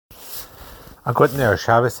A good Ner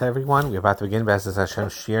Shabbos, everyone. We're about to begin B'ezras Hashem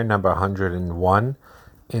Shir number 101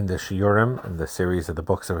 in the Shiurim, in the series of the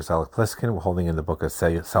books of Zelig Pliskin. We're holding in the book of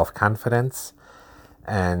Self-Confidence.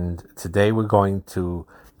 And today we're going to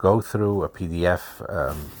go through a PDF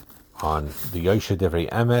on the Yosha Divrei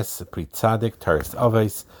Emes, Pri Tzadik, Teres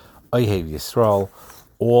Oves, Ohev Yisrael,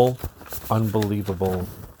 all unbelievable,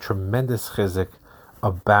 tremendous chizik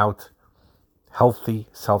about healthy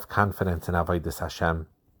self-confidence in Avodas Hashem.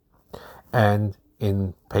 And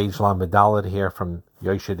in page Lamedalad here from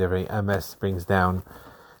Yosha Divrei Emes brings down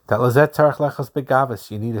that Lazet Tzarech Lechos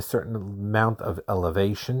Begavos, you need a certain amount of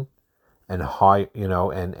elevation and high,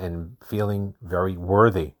 and feeling very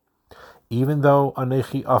worthy, even though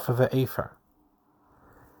Anechi Afav Efer.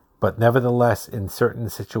 But nevertheless, in certain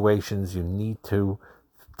situations, you need to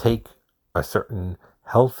take a certain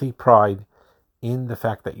healthy pride in the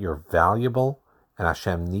fact that you're valuable and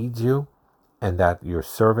Hashem needs you, and that your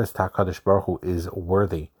service to HaKadosh Baruch Hu is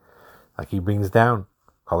worthy. Like he brings down,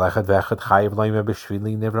 that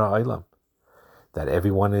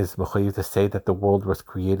everyone is mechuyev to say that the world was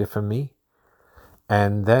created for me.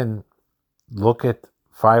 And then look at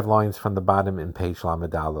 5 lines from the bottom in page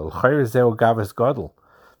Lamedal.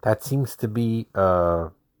 That seems to be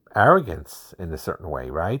arrogance in a certain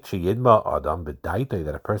way, right?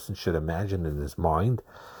 That a person should imagine in his mind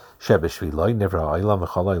that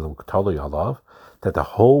the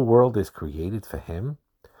whole world is created for him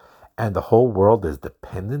and the whole world is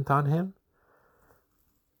dependent on him.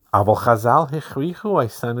 But the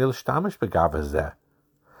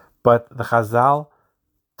Chazal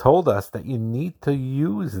told us that you need to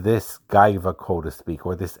use this gaiva, so to speak,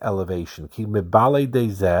 or this elevation. If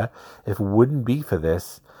it wouldn't be for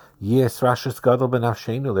this, there would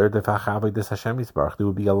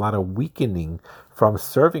be a lot of weakening from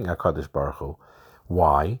serving HaKadosh Baruch Hu.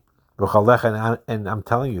 Why? And I'm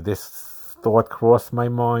telling you, this thought crossed my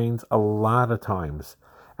mind a lot of times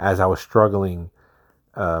as I was struggling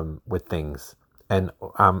with things. And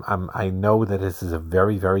I know that this is a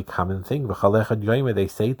very, very common thing. They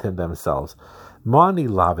say to themselves, what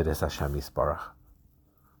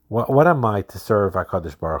am I to serve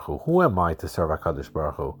HaKadosh Baruch Hu? Who am I to serve HaKadosh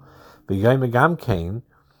Baruch Hu? The Yom Gam came,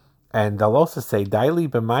 and they'll also say, Daili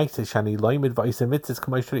b'maiseh shani loymid v'iseh mitzvahs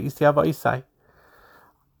k'moisher isi ha'v'isai.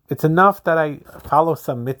 It's enough that I follow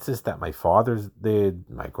some mitzvahs that my father did,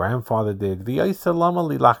 my grandfather did. V'yiseh lama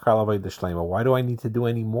li lachar l'avodah shlema. Why do I need to do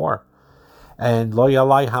any more? And lo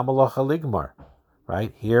yalai hamalocha ligmar.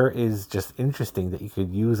 Right? Here is just interesting that you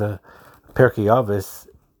could use a Pirkei Avos,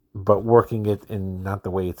 but working it in not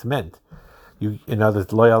the way it's meant. Most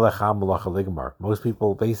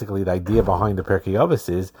people, basically, the idea behind the Pirkei Avos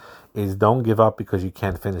is don't give up because you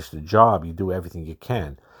can't finish the job. You do everything you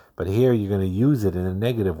can. But here you're going to use it in a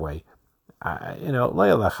negative way. I don't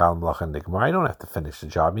have to finish the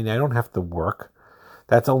job. I don't have to work.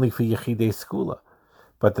 That's only for Yechidei Skula.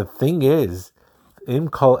 But the thing is, Im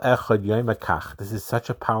kol echad yomakach. This is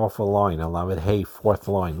such a powerful line. Alamed Hey, 4th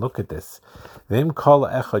line. Look at this. Im kol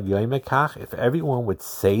echad yomakach. If everyone would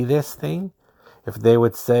say this thing, if they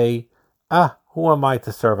would say, who am I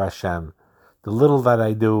to serve Hashem? The little that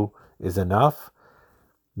I do is enough.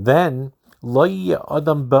 Then you won't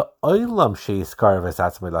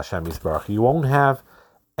have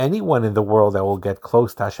anyone in the world that will get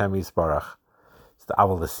close to Hashem Yisbarach.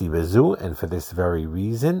 And for this very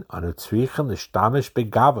reason, we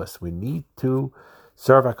need to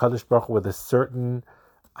serve HaKadosh Baruch Hu with a certain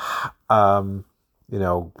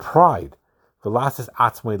pride.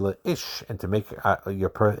 And to make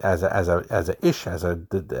as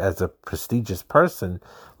a prestigious person,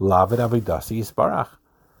 lavid avidasi yisbarach.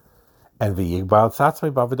 And you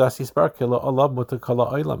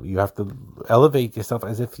have to elevate yourself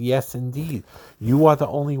as if, yes, indeed, you are the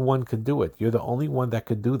only one could do it. You're the only one that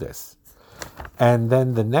could do this. And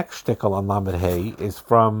then the next shtickle on Lamed Hey is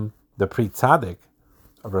from the Pri Tzadik,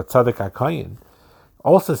 of Tzadik HaKayin.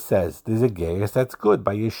 Also says, there's a geis that's good.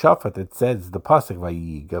 By Yeshafat, it says, the pasuk,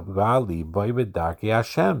 Vayigagali Ba'ibedaki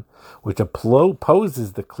Hashem, which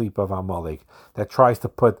opposes the klip of Amalek, that tries to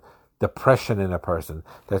put depression in a person,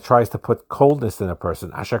 that tries to put coldness in a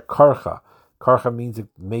person. Asher karcha. Karcha means it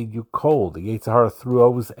made you cold. The Yetzer Hara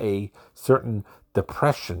throws a certain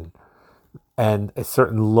depression and a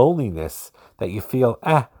certain loneliness that you feel,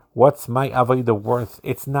 what's my avodah worth?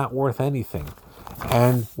 It's not worth anything.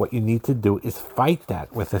 And what you need to do is fight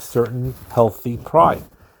that with a certain healthy pride.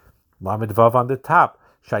 Lamed Vav on the top.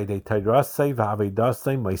 Through the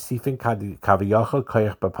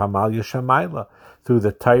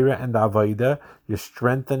Torah and the Avodah, you're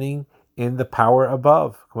strengthening in the power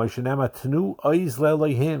above. Give strength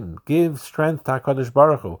to HaKadosh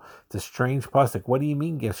Baruch Hu. It's a strange pasuk. What do you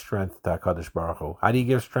mean give strength to HaKadosh Baruch Hu? How do you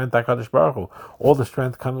give strength to HaKadosh Baruch Hu? All the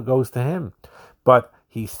strength goes to him. But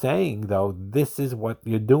he's saying, though, this is what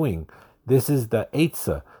you're doing. This is the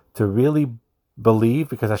Eitzah, to really believe,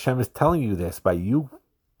 because Hashem is telling you this, by you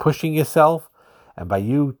pushing yourself and by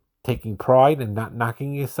you taking pride and not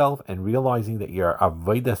knocking yourself and realizing that your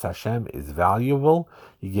avodas Hashem is valuable,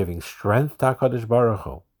 you're giving strength to HaKadosh Baruch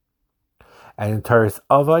Hu. And in Teres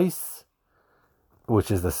Avos,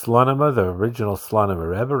 which is the Slonima, the original Slonima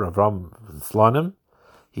Rebbe, Avram Slonim,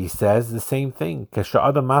 he says the same thing.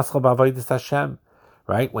 Kesha'adam maschal b'avodas Hashem.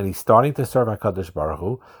 Right? When he's starting to serve HaKadosh Baruch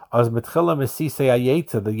Hu, az mitchila mesisei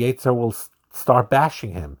hayetzer, the Yetzer will start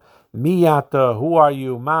bashing him. Miyata, who are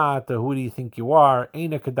you? Ma'ata, who do you think you are?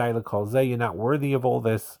 Eina kedai l'kol zeh, you're not worthy of all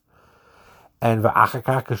this. And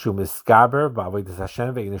v'achakach kashu miskaber b'avodas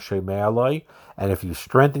Hashem ve'ina shoymei aloi. And if you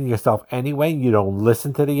strengthen yourself anyway, you don't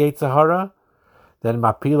listen to the Yetzer Hara, then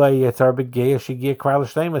mapila Yetzer b'geya shigia kvar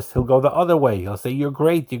l'shleimus, he'll go the other way. He'll say, you're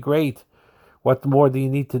great, you're great. What more do you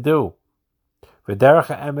need to do? V'derech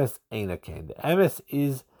ha'emes eina ken. The emes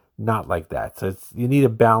is not like that. So you need a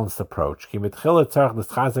balanced approach.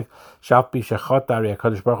 The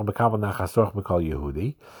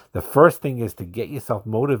first thing is to get yourself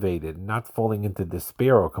motivated, not falling into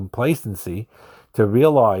despair or complacency, to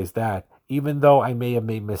realize that even though I may have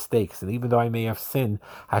made mistakes and even though I may have sinned,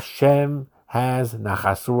 Hashem has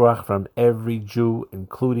nachas ruach from every Jew,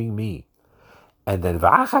 including me. And then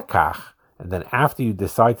after you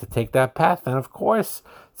decide to take that path, then of course,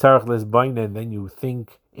 and then you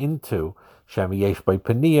think into Shemiyesh by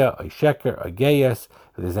Pania, a Sheker, a Geyes,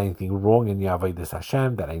 if there's anything wrong in Yavodas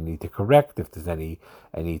Hashem that I need to correct, if there's any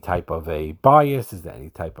type of a bias, is there any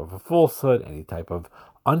type of a falsehood, any type of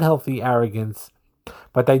unhealthy arrogance.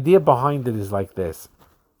 But the idea behind it is like this,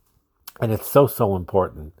 and it's so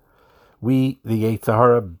important. The Yetzer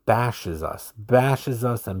Hara bashes us,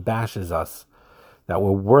 that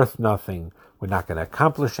we're worth nothing, we're not going to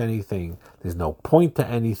accomplish anything, there's no point to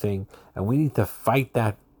anything, and we need to fight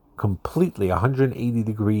that completely, 180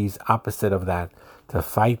 degrees opposite of that, to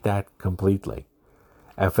fight that completely.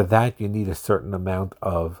 And for that, you need a certain amount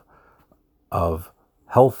of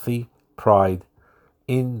healthy pride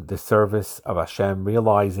in the service of Hashem,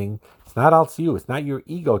 realizing it's not else you, it's not your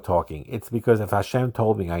ego talking, it's because if Hashem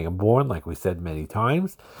told me I am born, like we said many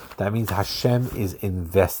times, that means Hashem is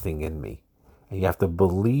investing in me. And you have to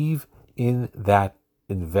believe in that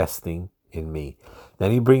investing in me.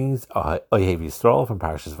 Then he brings Ohev Yisrael from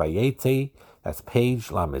Parashas Vayetze, that's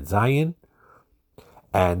page Lamed Zayin.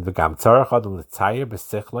 And V'gam tzarech adam l'tzayer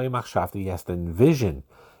b'sichloi machshavti, he has to envision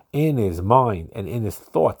in his mind and in his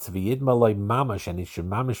thoughts, v'yidmaloi mamash, and it should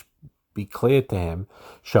mamash be clear to him,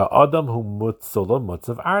 sha'adam hu mutzula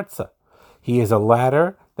mutzav arza. He is a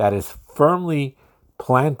ladder that is firmly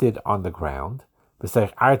planted on the ground.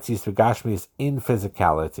 B'seich artzis v'gashmis, in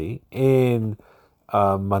physicality, in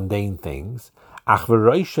mundane things. Ach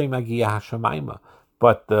v'roishei magia hashamayma,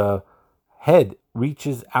 but the head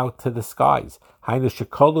reaches out to the skies. Hainu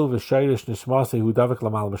shekolu v'shayrish nishmase hu davik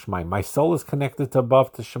lamal b'shmayim. My soul is connected to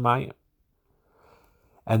above, to Shemayim,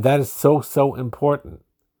 and that is so important.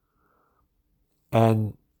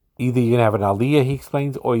 And either you're gonna have an aliyah, he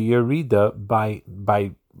explains, or yerida by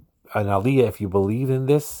an aliyah if you believe in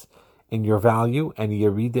this, in your value, and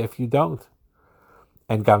yerida if you don't.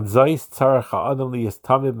 And gamzois tzarech ha'adam liyas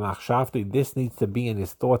tamid machshavti, this needs to be in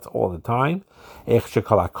his thoughts all the time. Ech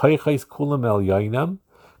shekol hakoyches kulam el yoinam,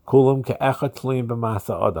 kulam ke'echad tluim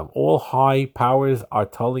b'masa adam. All high powers are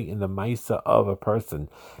totally in the maisa of a person.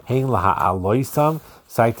 Hein laha aloisam,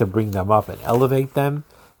 decide to bring them up and elevate them.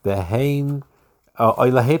 The hein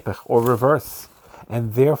oilahepech, or reverse.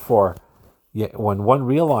 And therefore, when one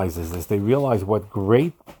realizes this, they realize what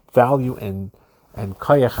great value and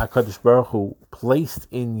Koyach HaKadosh Baruch Hu placed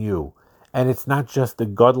in you. And it's not just the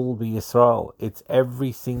Gadol B'Yisrael, it's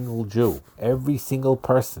every single Jew, every single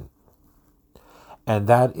person. And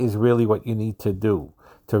that is really what you need to do,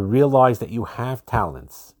 to realize that you have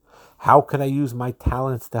talents. How can I use my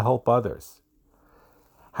talents to help others?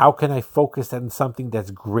 How can I focus on something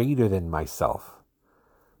that's greater than myself?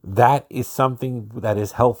 That is something that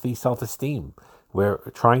is healthy self-esteem. We're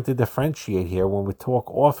trying to differentiate here when we talk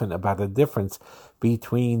often about the difference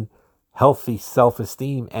between healthy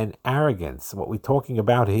self-esteem and arrogance. What we're talking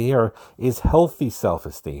about here is healthy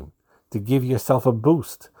self-esteem, to give yourself a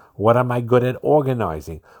boost. What am I good at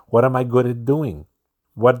organizing? What am I good at doing?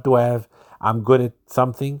 What do I have? I'm good at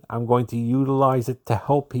something. I'm going to utilize it to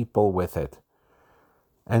help people with it.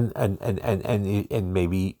 And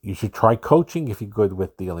maybe you should try coaching if you're good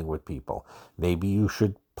with dealing with people. Maybe you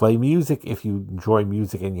should play music if you enjoy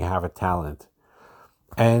music and you have a talent.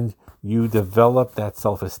 And you develop that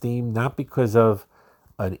self-esteem not because of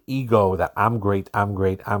an ego that I'm great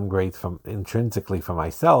from intrinsically for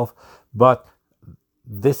myself, but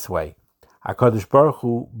this way. HaKadosh Baruch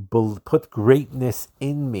Hu put greatness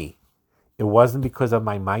in me. It wasn't because of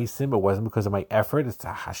my maisim, it wasn't because of my effort, it's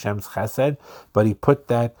Hashem's chesed, but He put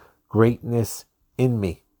that greatness in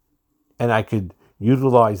me. And I could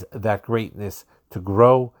utilize that greatness to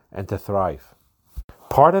grow and to thrive.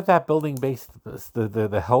 Part of that building base,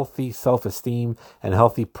 the healthy self-esteem and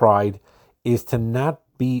healthy pride, is to not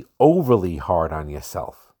be overly hard on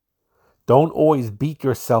yourself. Don't always beat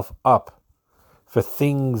yourself up for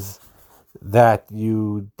things that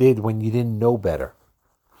you did when you didn't know better.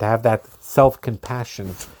 To have that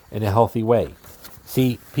self-compassion in a healthy way.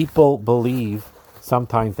 See, people believe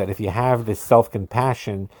sometimes that if you have this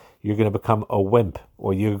self-compassion, you're going to become a wimp,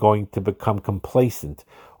 or you're going to become complacent,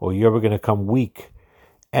 or you're going to become weak.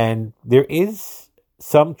 And there is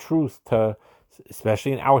some truth to,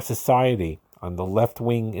 especially in our society, on the left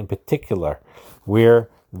wing in particular, where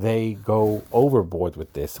they go overboard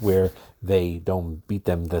with this, where they don't beat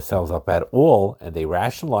themselves up at all, and they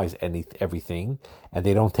rationalize everything, and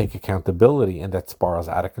they don't take accountability, and that spirals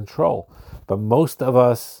out of control. But most of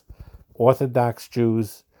us Orthodox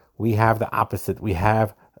Jews, we have the opposite. We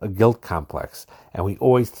have a guilt complex, and we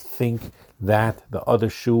always think that the other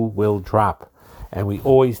shoe will drop. And we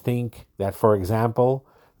always think that, for example,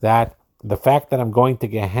 that the fact that I'm going to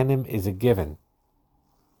Gehenna is a given.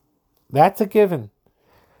 That's a given.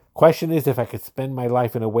 Question is if I could spend my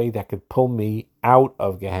life in a way that could pull me out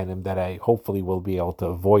of Gehenna, that I hopefully will be able to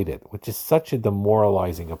avoid it, which is such a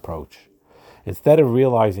demoralizing approach. Instead of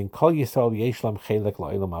realizing, Kol Yisrael yesh lam chelek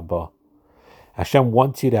la'olam haba. Hashem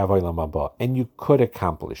wants you to have olam haba, and you could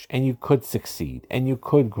accomplish, and you could succeed, and you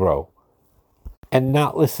could grow. And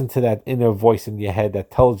not listen to that inner voice in your head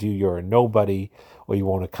that tells you you're a nobody, or you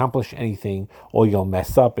won't accomplish anything, or you'll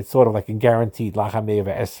mess up. It's sort of like a guaranteed lachamei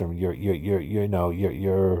v'esrim.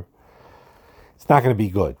 You're. It's not going to be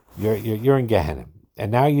good. You're in Gehenna,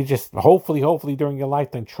 and now you just hopefully during your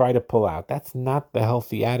lifetime try to pull out. That's not the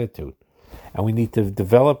healthy attitude, and we need to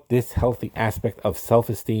develop this healthy aspect of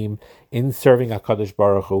self-esteem in serving HaKadosh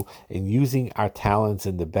Baruch Hu and using our talents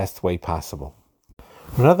in the best way possible.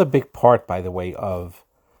 Another big part, by the way, of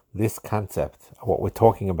this concept, what we're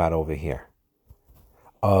talking about over here,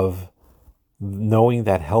 of knowing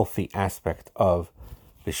that healthy aspect of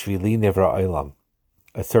B'shvili Nivra Olam,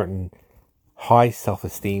 a certain high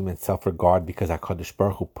self-esteem and self-regard because HaKadosh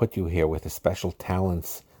Baruch Hu put you here with the special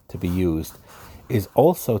talents to be used, is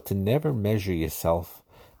also to never measure yourself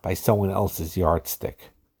by someone else's yardstick.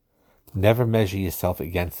 Never measure yourself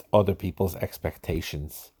against other people's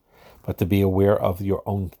expectations, but to be aware of your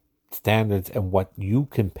own standards and what you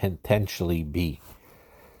can potentially be.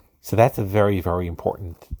 So that's a very, very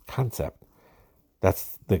important concept.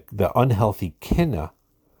 That's the unhealthy kinna,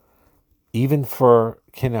 even for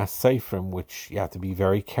kinna seifrim, which you have to be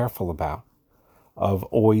very careful about, of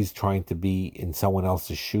always trying to be in someone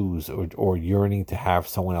else's shoes or yearning to have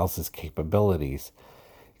someone else's capabilities.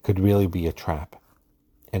 It could really be a trap.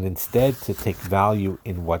 And instead to take value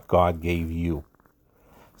in what God gave you.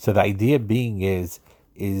 So the idea being is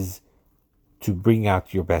to bring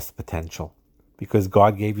out your best potential, because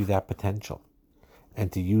God gave you that potential,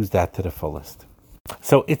 and to use that to the fullest.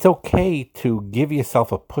 So it's okay to give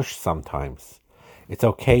yourself a push sometimes. It's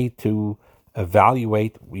okay to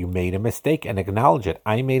evaluate, you made a mistake, and acknowledge it.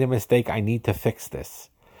 I made a mistake, I need to fix this.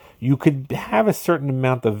 You could have a certain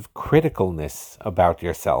amount of criticalness about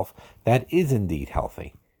yourself that is indeed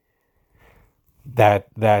healthy. That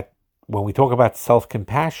when we talk about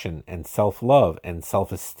self-compassion and self-love and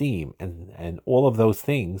self-esteem and all of those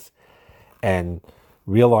things, and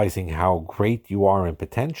realizing how great you are in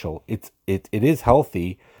potential, it is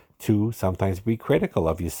healthy to sometimes be critical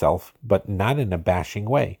of yourself, but not in a bashing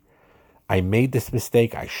way. I made this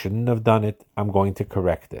mistake, I shouldn't have done it, I'm going to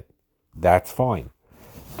correct it. That's fine.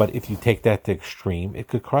 But if you take that to extreme, it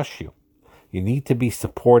could crush you. You need to be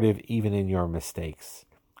supportive even in your mistakes.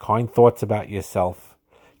 Kind thoughts about yourself,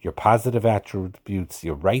 your positive attributes,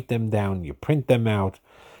 you write them down, you print them out,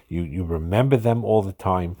 you remember them all the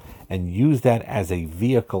time, and use that as a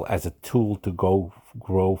vehicle, as a tool to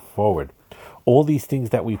grow forward. All these things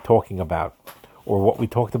that we're talking about, or what we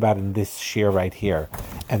talked about in this share right here,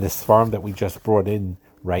 and this farm that we just brought in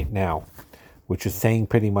right now, which is saying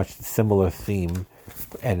pretty much the similar theme,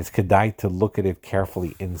 and it's kedai to look at it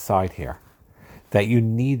carefully inside here, that you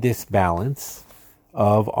need this balance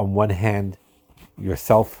of, on one hand, your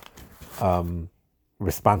self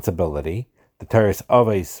responsibility. The Teres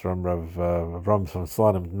Aves from Ram from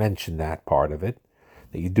Sodom mentioned that part of it,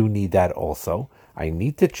 that you do need that also. I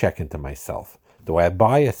need to check into myself. Do I have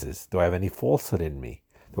biases? Do I have any falsehood in me?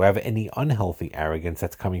 Do I have any unhealthy arrogance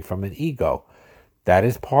that's coming from an ego? That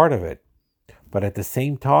is part of it. But at the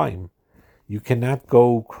same time, you cannot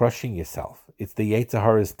go crushing yourself. It's the Yetzer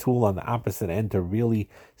Hara's tool on the opposite end to really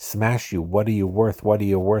smash you. What are you worth? What are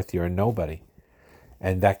you worth? You're a nobody.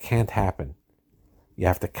 And that can't happen. You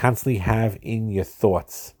have to constantly have in your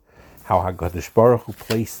thoughts how HaKadosh Baruch Hu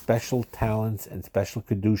placed special talents and special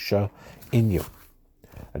Kedusha in you.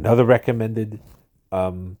 Another recommended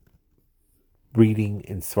reading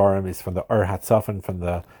in Svarim is from the Ur Hatzafon, from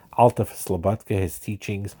the Alta Slobodka, his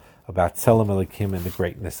teachings about Tzelem Elokim and the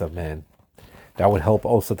greatness of man. That would help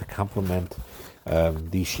also to complement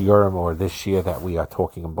the shiurim, or this shiur that we're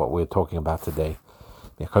talking about today.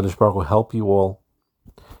 May HaKadosh Baruch Hu help you all.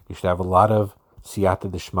 You should have a lot of siyata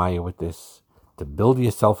d'shmaya with this, to build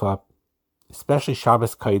yourself up, especially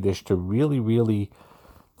Shabbos Kodesh, to really, really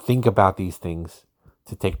think about these things,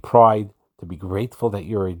 to take pride, to be grateful that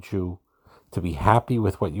you're a Jew, to be happy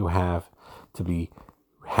with what you have, to be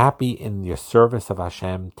happy in your service of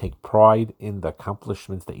Hashem, take pride in the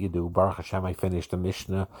accomplishments that you do. Baruch Hashem, I finished the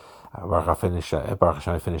Mishnah. Baruch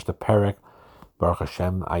Hashem, I finished the Perek. Baruch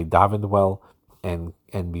Hashem, I davened well, and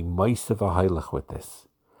be moisev v'heilich with this.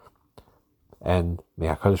 And may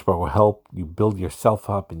HaKadosh Baruch Hu help you build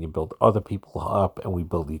yourself up, and you build other people up, and we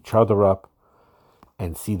build each other up,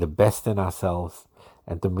 and see the best in ourselves,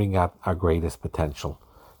 and to bring out our greatest potential.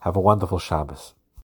 Have a wonderful Shabbos.